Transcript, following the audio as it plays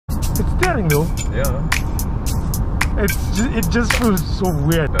electric steering though. Yeah. It just feels so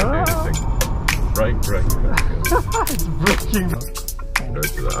weird. Don't do anything. Brake. It's braking. Go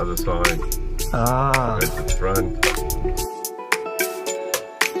to the other side. Ah. Go to the front.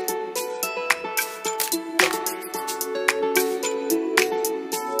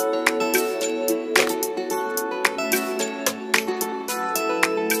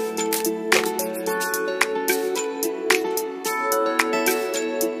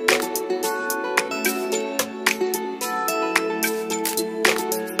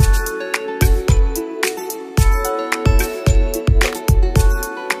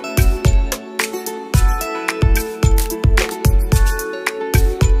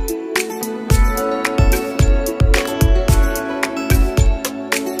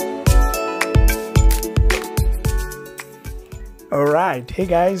 Alright, hey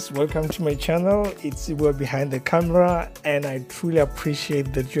guys, welcome to my channel. It's Ibo behind the camera, and I truly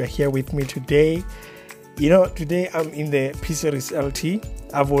appreciate that you are here with me today. You know, today I'm in the P-Series LT.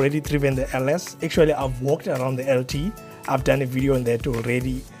 I've already driven the LS. Actually, I've walked around the LT. I've done a video on that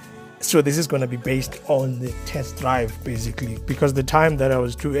already. So this is going to be based on the test drive basically, because at the time that I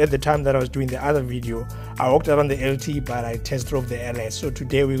was doing the other video, I walked around the LT, but I test drove the LS. So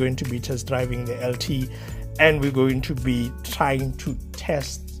today we're going to be test driving the LT, and we're going to be trying to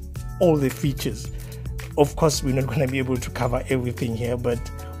test all the features. Of course, we're not going to be able to cover everything here, but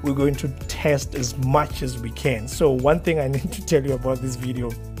we're going to test as much as we can. So one thing I need to tell you about this video,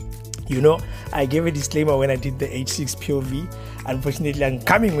 you know, I gave a disclaimer when I did the H6 POV. Unfortunately, I'm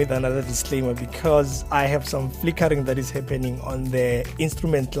coming with another disclaimer because I have some flickering that is happening on the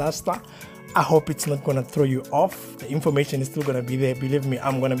instrument cluster. I hope it's not going to throw you off. The information is still going to be there. Believe me,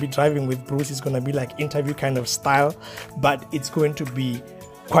 I'm going to be driving with Bruce. It's going to be like interview kind of style, but it's going to be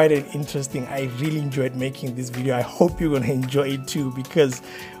quite an interesting. I really enjoyed making this video. I hope you're going to enjoy it too, because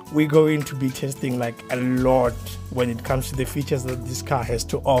we're going to be testing like a lot when it comes to the features that this car has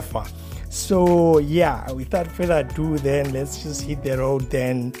to offer. So yeah, without further ado, then let's just hit the road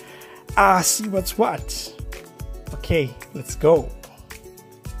then see what's what. Okay, let's go.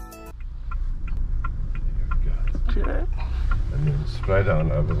 Okay. And then straight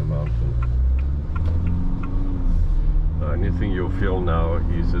on over the mountain. The only thing you'll feel now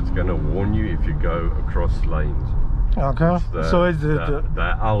is it's going to warn you if you go across lanes. Okay. So it's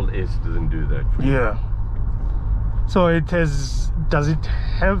the LS doesn't do that for you. Yeah. So it has. Does it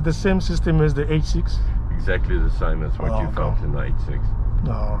have the same system as the H6? Exactly the same as what you felt in the H6.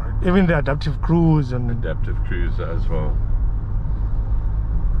 Alright. Even the adaptive cruise and adaptive cruise as well.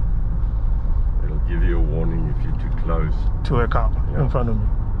 It'll give you a warning if you're too close to a car in front of me.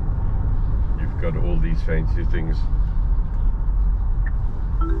 You've got all these fancy things.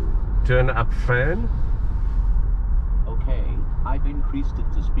 Turn up fan. Okay, I've increased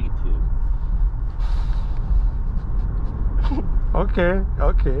it to speed 2. Okay.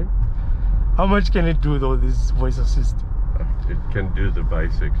 How much can it do though, this voice assist? It can do the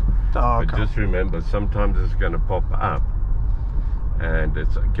basics. Oh, okay. But just remember, sometimes it's going to pop up, and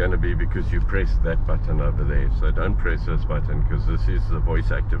it's going to be because you press that button over there. So don't press this button, because this is the voice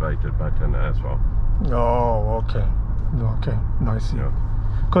activated button as well. Oh, okay. No, I see.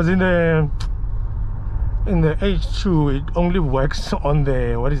 Because in the H2 it only works on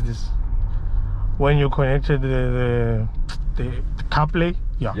the, what is this, when you connected the CarPlay.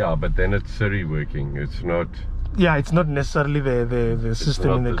 Yeah, but then it's Siri working. It's not. Yeah, it's not necessarily the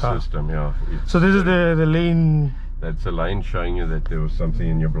system in the car. System, so this is the lane. That's a lane showing you that there was something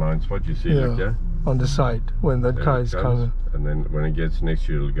in your blind spot. You see, look there? On the side when that car is coming. And then when it gets next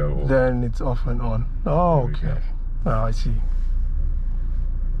to you, it'll go off. Then it's off and on. Oh, okay. Oh, I see.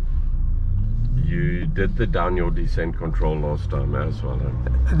 You did the down your descent control last time as well.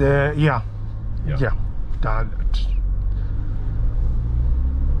 Yeah. Done it.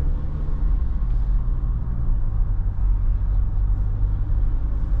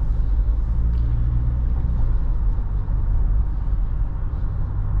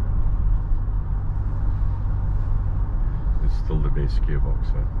 Still the best gearbox,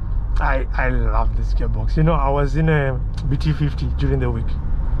 huh? I love this gearbox. You know, I was in a BT50 during the week,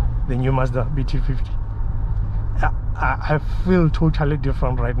 the new Mazda BT50. I feel totally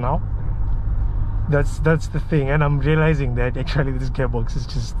different right now. That's the thing, and I'm realizing that actually this gearbox is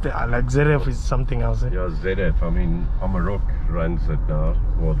just like ZF is something else. Yeah, ZF. I mean, Amarok runs it now.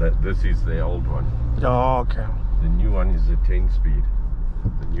 Well, this is the old one. Oh, okay. The new one is a 10-speed.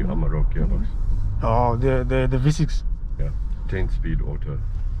 The new Amarok gearbox. Oh, the V6. Yeah, 10-speed auto.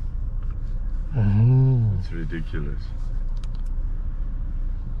 It's ridiculous.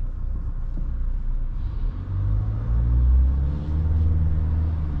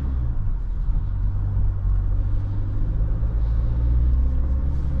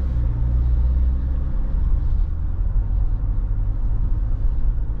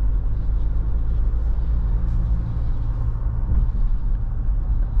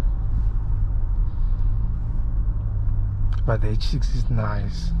 But the H6 is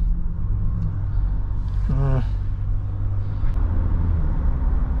nice.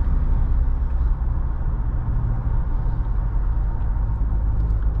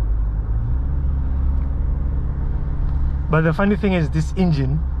 But the funny thing is, this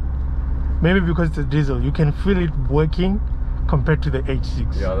engine, maybe because it's a diesel, you can feel it working compared to the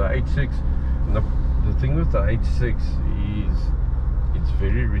H6. Yeah, the H6, the thing with the H6 is it's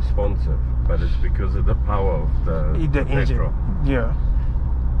very responsive, but it's because of the power of the engine. petrol. Yeah.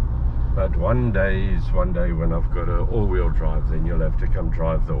 But one day when I've got an all-wheel drive, then you'll have to come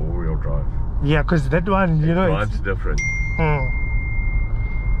drive the all-wheel drive. Yeah, because that one, you know, drives different.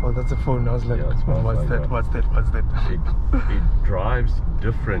 Oh, that's a phone. I was like, Yeah, it's oh, what's that? What's that? What's that? It drives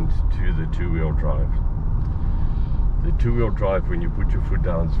different to the two-wheel drive. The two-wheel drive, when you put your foot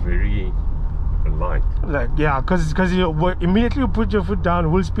down, is very light. Like, yeah, because you immediately you put your foot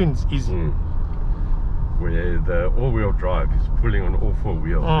down, wheel spins easy. Where the all-wheel drive is pulling on all four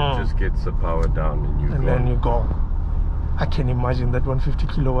wheels, it just gets the power down and then you go. I can imagine that 150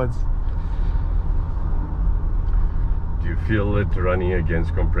 kilowatts. Do you feel it running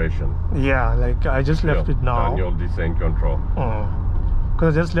against compression? Yeah, like I just left it now. Manual descent control.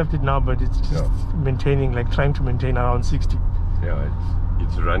 Because I just left it now, but it's just maintaining, like trying to maintain around 60. Yeah,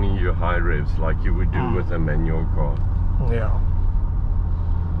 it's running your high revs like you would do with a manual car. Yeah.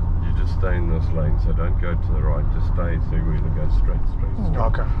 You just stay in this lane, so don't go to the right, just stay, so we're going to go straight.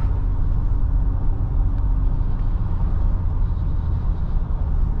 Okay.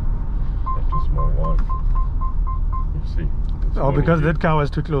 That was my wife. You see. Oh, because that car was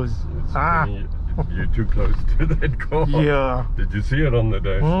too close. You're too close to that car. Yeah. Did you see it on the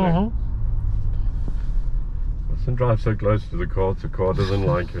dash? Mustn't drive so close to the car, the car doesn't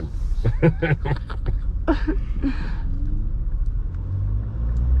like it.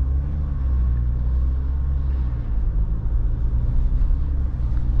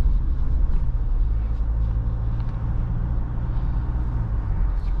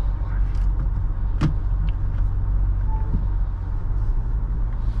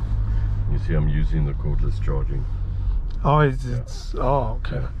 See, I'm using the cordless charging. Oh, it's oh,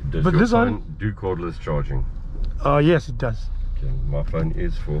 okay. Yeah. Does but your this phone one do cordless charging? Yes, it does. Okay, my phone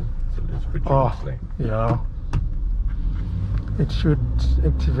is full, so let's put you on there. Yeah. It should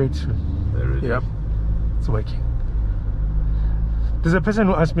activate soon. There it is. It's working. There's a person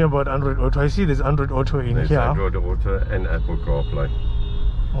who asked me about Android Auto. I see there's Android Auto in there's here. Android Auto and Apple CarPlay.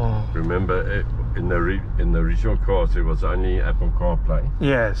 Remember, in the original cars, it was only Apple CarPlay.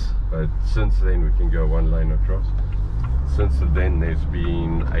 Yes. But since then, we can go one lane across. Since then, there's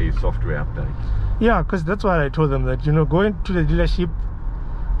been a software update. Yeah, because that's why I told them that, you know, go into the dealership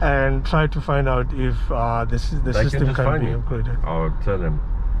and try to find out if the system can be upgraded. I'll tell them.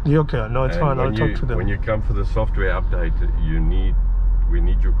 Okay, no, it's fine. I'll talk to them. When you come for the software update, we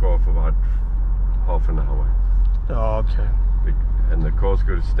need your car for about half an hour. Oh, okay. And the car's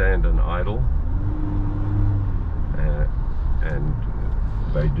got to stand and idle, and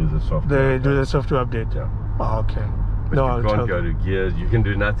they do the software. They do the software update. Yeah. Oh, okay. But no, you can't go to gears. You can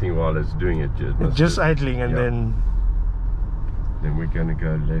do nothing while it's doing it. Just idling, and then we're going to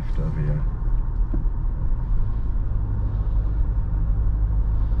go left over here.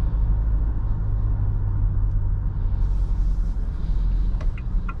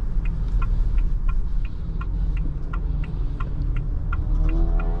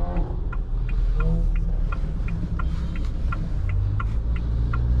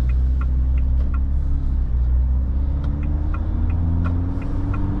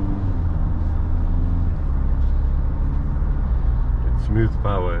 Smooth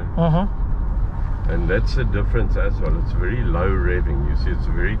power, and that's the difference as well. It's very low revving. You see, it's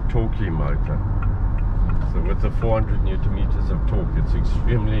a very torquey motor. So with the 400 Newton meters of torque, it's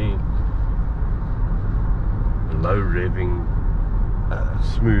extremely low revving,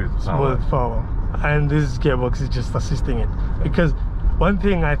 smooth power. And this gearbox is just assisting it. Because one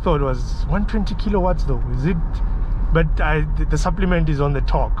thing I thought was 120 kilowatts though, is it? But the supplement is on the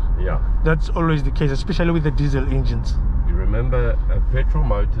torque. Yeah, that's always the case, especially with the diesel engines. You remember, a petrol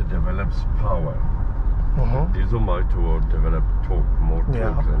motor develops power. A diesel motor will develop torque, more torque.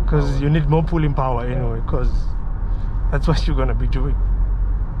 Yeah, because you need more pulling power anyway, because that's what you're going to be doing.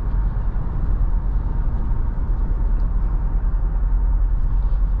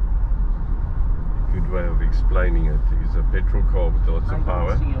 A good way of explaining it is a petrol car with lots of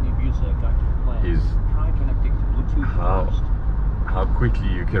power is how quickly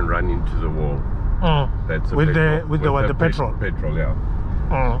you can run into the wall. That's with the petrol. Petrol, yeah.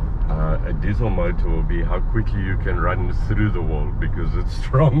 A diesel motor will be how quickly you can run through the wall because it's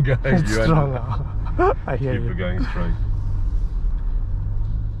stronger. It's stronger. I hear you. Keep it going straight.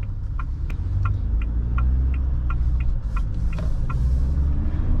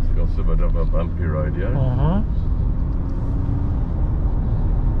 It's a bit of a bumpy road, yeah?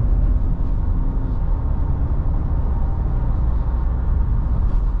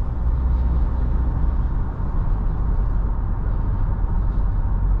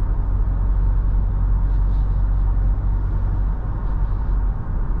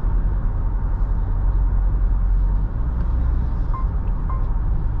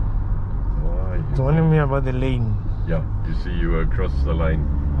 It's warning me about the lane. Yeah, you see you were across the lane.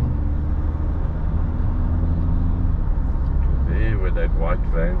 There where that white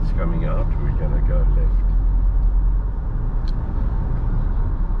van's coming out, we're gonna go left.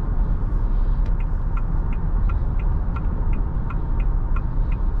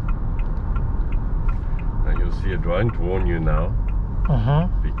 Now you'll see it won't warn you now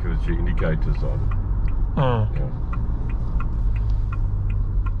because your indicator's on. Yeah.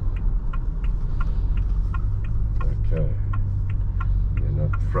 Okay. Then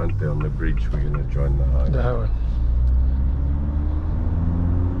up front there on the bridge, we're going to join the highway. The highway.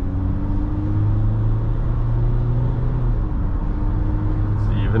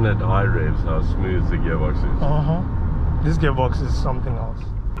 See, even at high revs, how smooth the gearbox is. This gearbox is something else.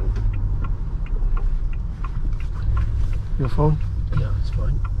 Your phone? Yeah, it's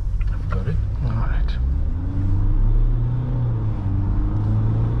fine. I've got it. Alright.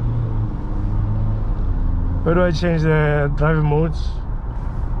 Where do I change the driving modes?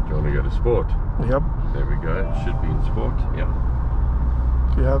 Do you want to go to sport? Yep. There we go. It should be in sport. Yeah.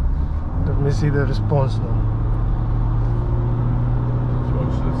 Yep. Let me see the response now. Let's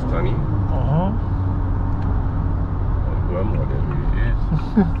watch this tunny. Or whatever it is.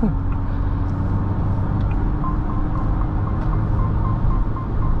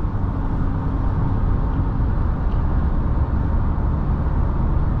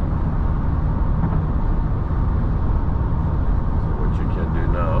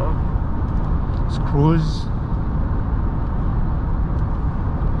 Cruise.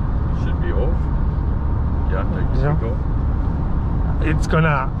 Should be off. Yeah, take the stick off. It's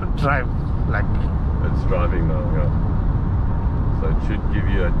gonna drive like. It's driving now, yeah. So it should give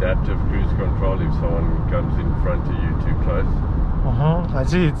you adaptive cruise control if someone comes in front of you too close. I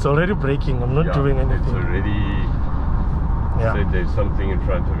see it's already braking. I'm not doing anything. It's already said there's something in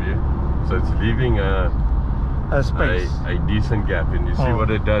front of you. So it's leaving a space, a decent gap, and you see what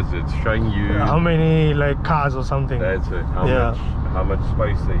it does. It's showing you how many like cars or something. That's it. How much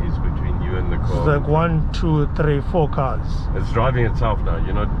space there is between you and the car. It's like 1, 2, 3, 4 cars. It's driving itself now.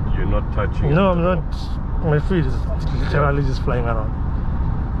 You're not touching. No, I'm not. My feet is literally just flying around.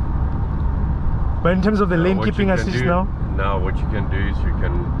 But in terms of the lane keeping assist now. Now what you can do is you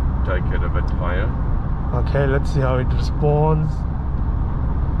can take it a bit higher. Okay, let's see how it responds.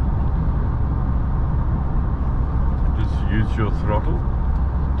 Use your throttle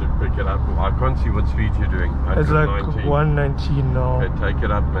to pick it up. I can't see what speed you're doing. It's like 119 now. Okay, take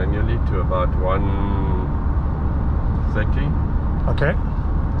it up manually to about 130. Okay,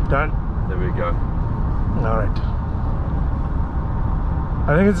 done. There we go. Alright.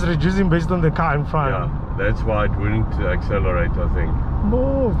 I think it's reducing based on the car in front. Yeah, that's why it wouldn't accelerate, I think.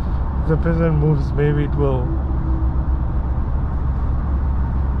 Move. If the person moves, maybe it will.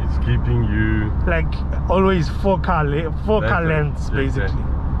 Keeping you like always 4 car lengths basically.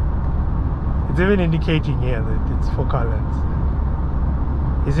 It's even indicating here that it's 4 car lengths.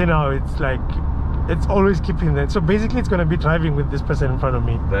 You see now it's like it's always keeping that. So basically it's going to be driving with this person in front of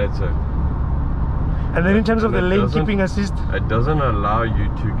me. That's it. And then in terms of the lane keeping assist, it doesn't allow you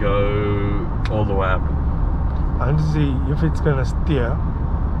to go all the way up. I want to see if it's going to steer.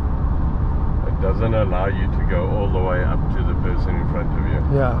 Doesn't allow you to go all the way up to the person in front of you.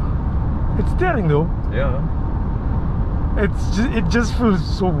 Yeah, it's steering though. Yeah, it just feels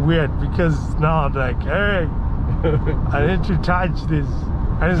so weird because now I'm like, hey, I need to touch this,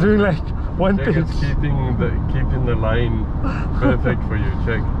 and it's doing like 130. It's keeping the lane perfect for you.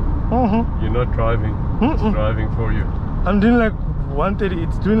 Check. You're not driving. It's driving for you. I'm doing like 130.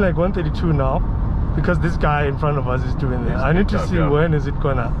 It's doing like 132 now because this guy in front of us is doing this. I need to see when is it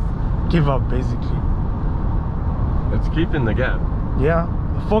gonna give up basically. It's keeping the gap. Yeah,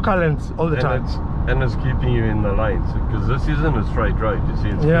 4 car lengths all the time. And it's keeping you in the lanes because this isn't a straight road. You see,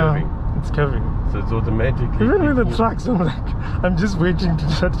 it's curving. It's curving. So it's automatically. Even with the trucks, I'm like, I'm just waiting to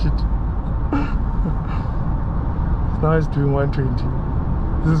touch it. Now it's doing 120.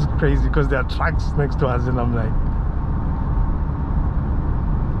 This is crazy because there are trucks next to us, and I'm like,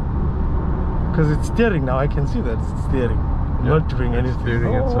 because it's steering now. I can see that it's steering. Not doing anything.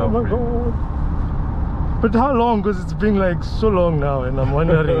 Steering itself. My God. But how long? Because it's been like so long now, and I'm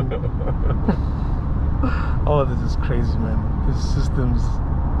wondering. Oh, this is crazy, man. These systems.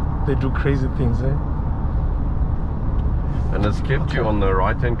 they do crazy things, eh? And it's kept you on the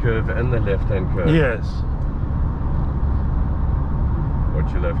right-hand curve and the left-hand curve. Yes. What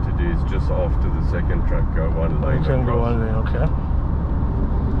you'll have to do is just after the second track, go one lane. You can go one lane, okay.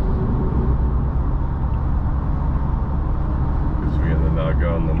 Because we're going to now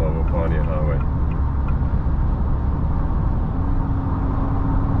go on the Mabopani Highway.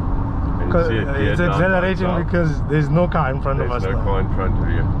 It's accelerating because there's no car in front of us. There's no car in front of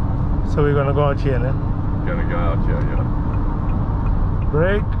you. So we're gonna go out here now. Gonna go out here, yeah.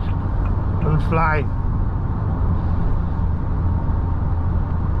 Brake and fly.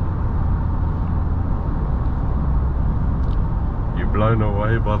 You're blown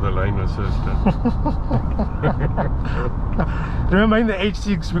away by the lane assistant. Remember in the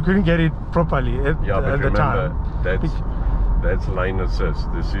H6 we couldn't get it properly at the time. That's lane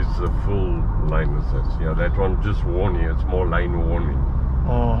assist. This is the full lane assist. Yeah, that one just warn you. It's more lane warning.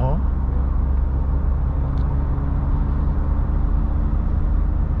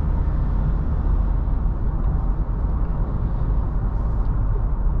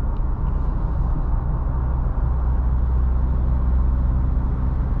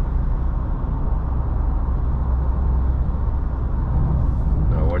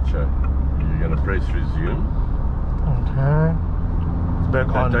 Now watch it. You're gonna press resume. Okay. It's back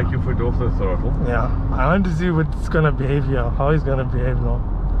on. Take your foot off the throttle. Yeah. I want to see what it's gonna behave here. How it's gonna behave now.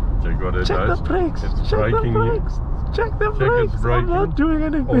 Check what it does. Check the brakes. It's Check braking the brakes. Check the brakes. It's braking. I'm not doing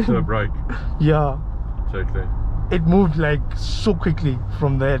anything. Also brake. Yeah. Check there. It moved like so quickly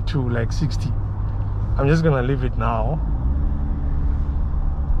from there to like 60. I'm just gonna leave it now.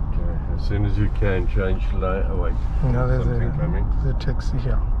 Okay. As soon as you can, change lane. Oh wait. No, there's something coming. There's a taxi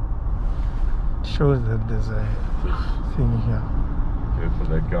here. It shows that there's a thing here. Careful,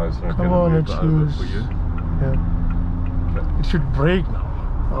 that guy's not Come going on, to move over for you. Yeah. Okay. It should brake now.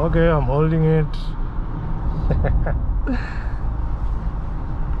 Okay, I'm holding it.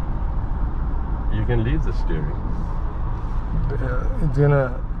 You can leave the steering. It's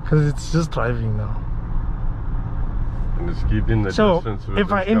gonna, because it's just driving now. And it's keeping the distance with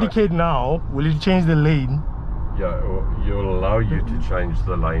if I indicate now, will it change the lane? Yeah, you'll allow you to change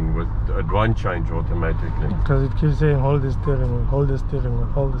the lane with it won't change automatically. Because it keeps saying hold the steering wheel, hold the steering wheel,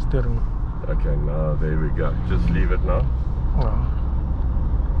 hold the steering wheel. Okay, now there we go. Just leave it now. Oh.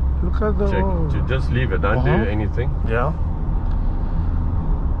 Look at the Check. Just leave it. Don't do anything. Yeah.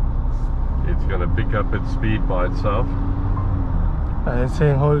 It's gonna pick up its speed by itself. And it's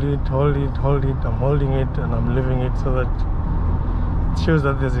saying hold it, hold it, hold it. I'm holding it and I'm leaving it so that it shows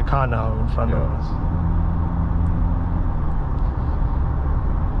that there's a car now in front of us.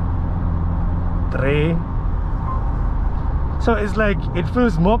 3. So it's like it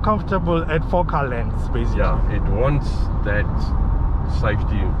feels more comfortable at 4-car lengths, basically. Yeah, it wants that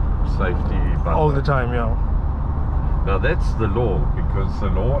safety button all the time. Yeah. Now that's the law, because the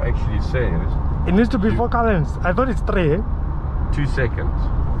law actually says it needs to be 4-car lengths. I thought it's 3. 2 seconds.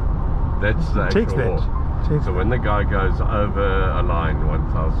 That's the actual law. So when the guy goes over a line,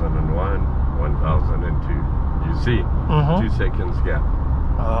 1001, 1002, you see 2 seconds gap.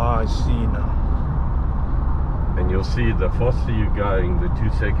 Oh, I see now. And you'll see the faster you're going, the 2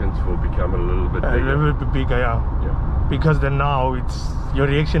 seconds will become a little bit bigger. A little bit bigger, yeah. Because then now it's your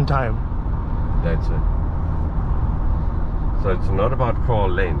reaction time. That's it. So it's not about car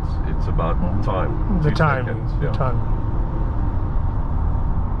length, it's about time. The 2 time. seconds, The time.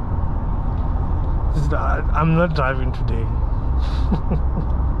 I'm not driving today.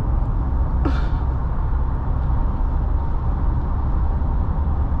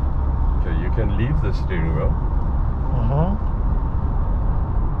 Okay, you can leave the steering wheel.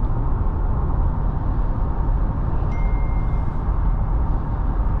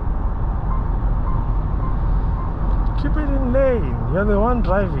 Keep it in lane. You're the one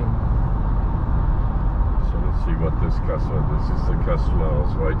driving. So let's see what this is the customer I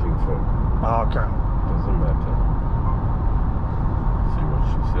was waiting for. Okay. Doesn't matter. Let's see what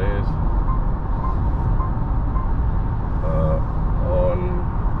she says. On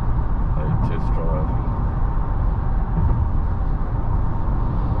a test drive.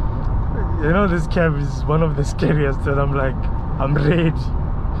 You know, this cab is one of the scariest, and I'm like, I'm ready.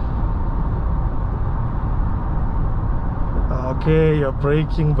 Okay, you're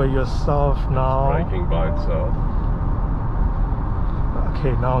braking by yourself now. It's braking by itself.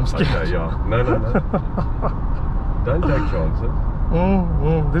 Okay, now I'm scared. Okay, yeah. No. Don't take chances.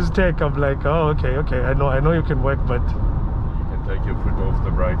 This tech, I'm like, oh, okay. I know you can work, but you can take your foot off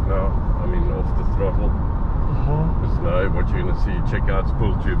the brake now. I mean, off the throttle. Because now what you're going to see, checkout's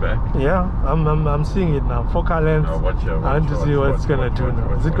pulled you back. Yeah, I'm seeing it now. Focal lens. Now watch out. I want to see what it's going to do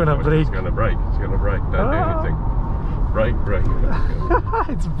now. Is it going to break? It's going to break. It's going to break. Don't do anything. Break.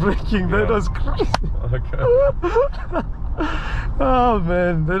 It's breaking. Yeah. That was crazy. Okay. Oh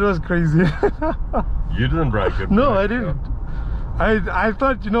man, that was crazy. You didn't break it. No, I didn't. I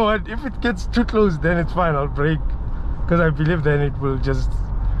thought, you know what, if it gets too close, then it's fine, I'll brake, because I believe then it will just...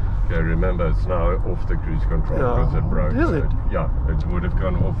 Okay, remember it's now off the cruise control because it broke. Is it? Yeah, it would have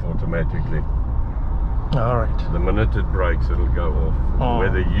gone off automatically. Alright. The minute it breaks, it'll go off.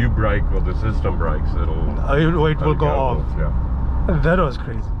 Whether you brake or the system brakes, it will go off. Yeah. That was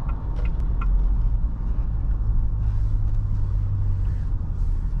crazy.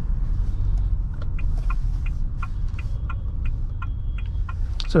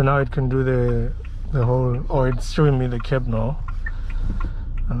 So now it can do the whole, it's showing me the cab now.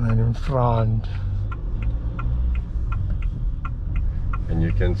 And then in front. And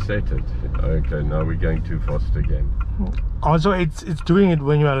you can set it. Okay, now we're going too fast again. Also, it's doing it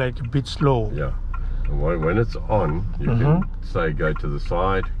when you are like a bit slow. Yeah. And when it's on, you can say go to the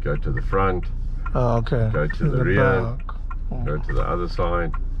side, go to the front. Okay. Go to the rear. Back. Go to the other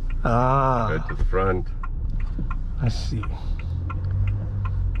side. Go to the front. I see.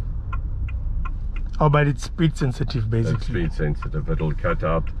 Oh, but it's speed sensitive basically. It's speed sensitive. It'll cut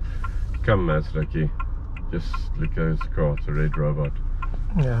out. Come, Masraki. Just look at his car. It's a red robot.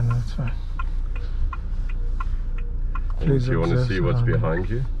 Yeah, no, it's fine. And if you want to see what's behind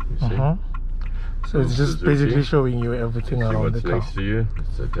you, you see? So it's just basically showing you everything around the car. What's next to you?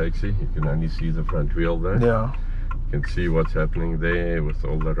 It's a taxi. You can only see the front wheel there. Yeah. You can see what's happening there with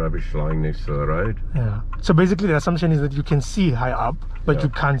all the rubbish lying next to the road. Yeah. So basically the assumption is that you can see high up, but you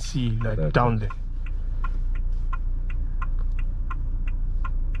can't see like down there.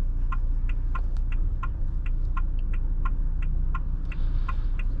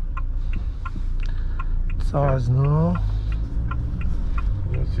 Stars, no.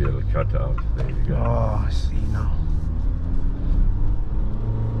 You'll see it'll cut out. There you go. Oh, I see now.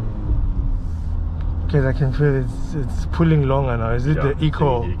 Okay, I can feel it's pulling longer now. Is it the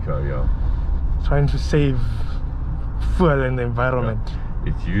eco? Eco, yeah. Trying to save fuel in the environment.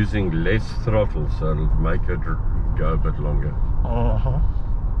 Yeah. It's using less throttle, so it'll make it go a bit longer.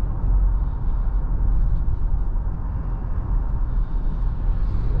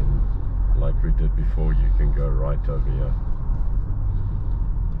 Like we did before, you can go right over here.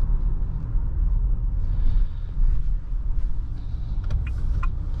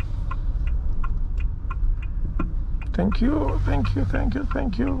 Thank you.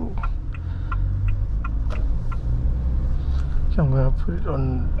 Okay, I'm gonna put it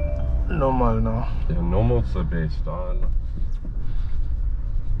on normal now. Yeah, normal's the best.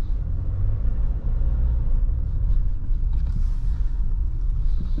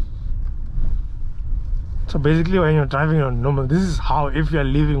 So basically when you're driving on normal, this is how, if you're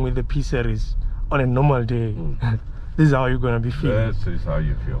living with the P-Series on a normal day, this is how you're going to be feeling. This is how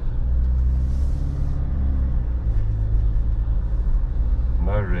you feel.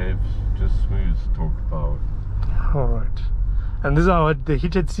 No revs, just smooth torque power. Alright. And these are what, the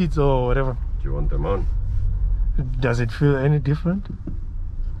heated seats or whatever? Do you want them on? Does it feel any different?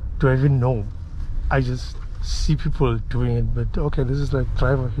 Do I even know? I just see people doing it, but okay, this is like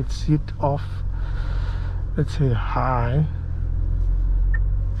driver heat seat off. Let's say high.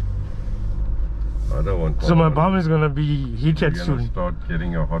 I don't want. So my bum is gonna be heated soon. You're gonna start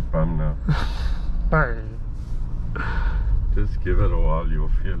getting a hot bum now. Bye. Just give it a while, you'll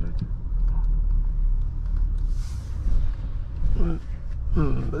feel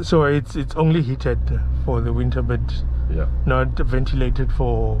it. So it's only heated for the winter, but not ventilated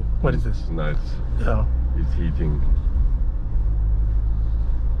for, what is this? No, it's heating.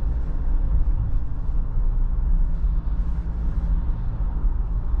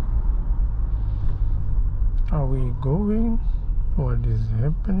 Are we going? What is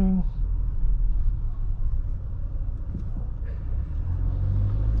happening?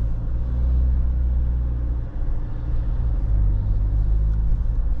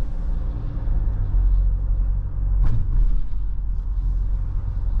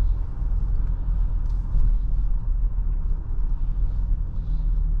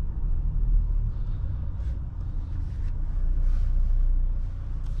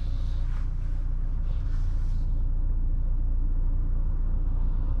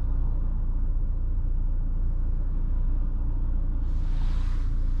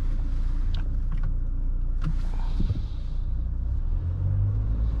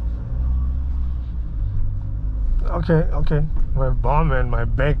 Okay. My bum and my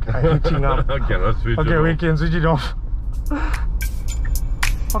back are hitting up. Okay, let's switch it We off. can switch it off.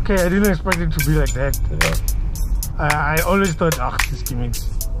 Okay, I didn't expect it to be like that. Yeah. I always thought, this gimmicks.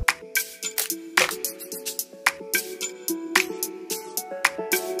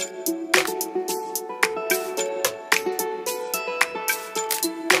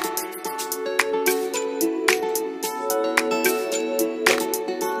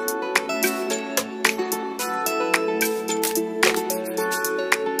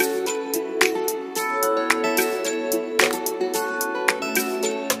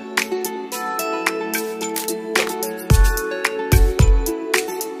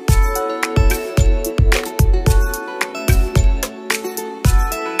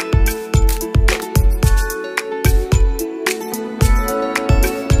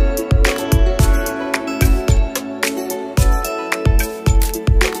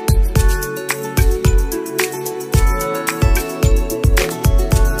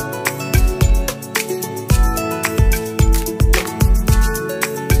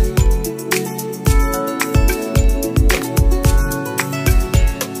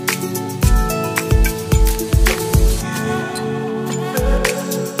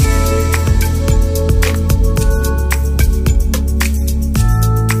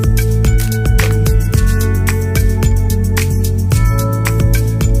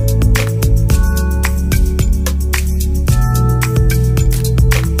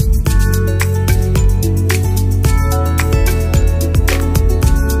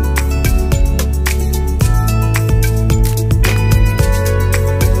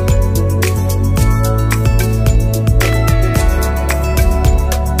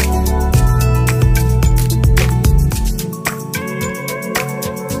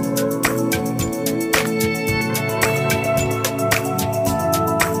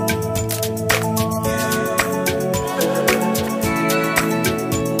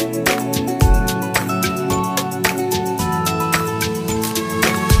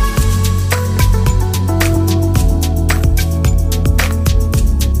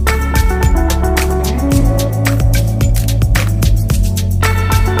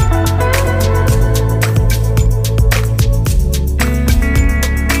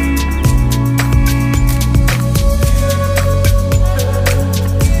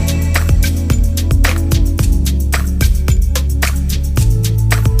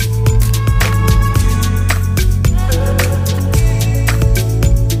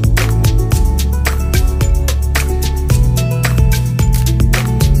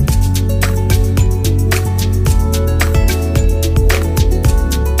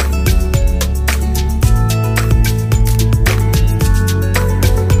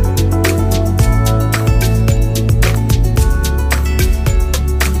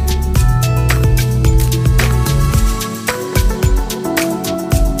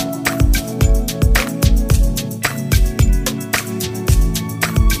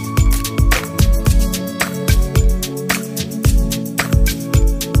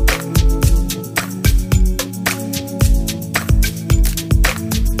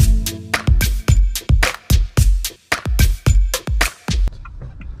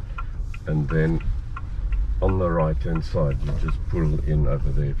 and then on the right hand side you just pull in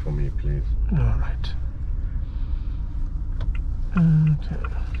over there for me, please. All right.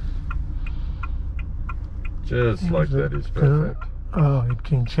 Okay. Just like that is perfect. Oh, it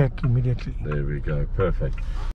can check immediately. There we go, perfect.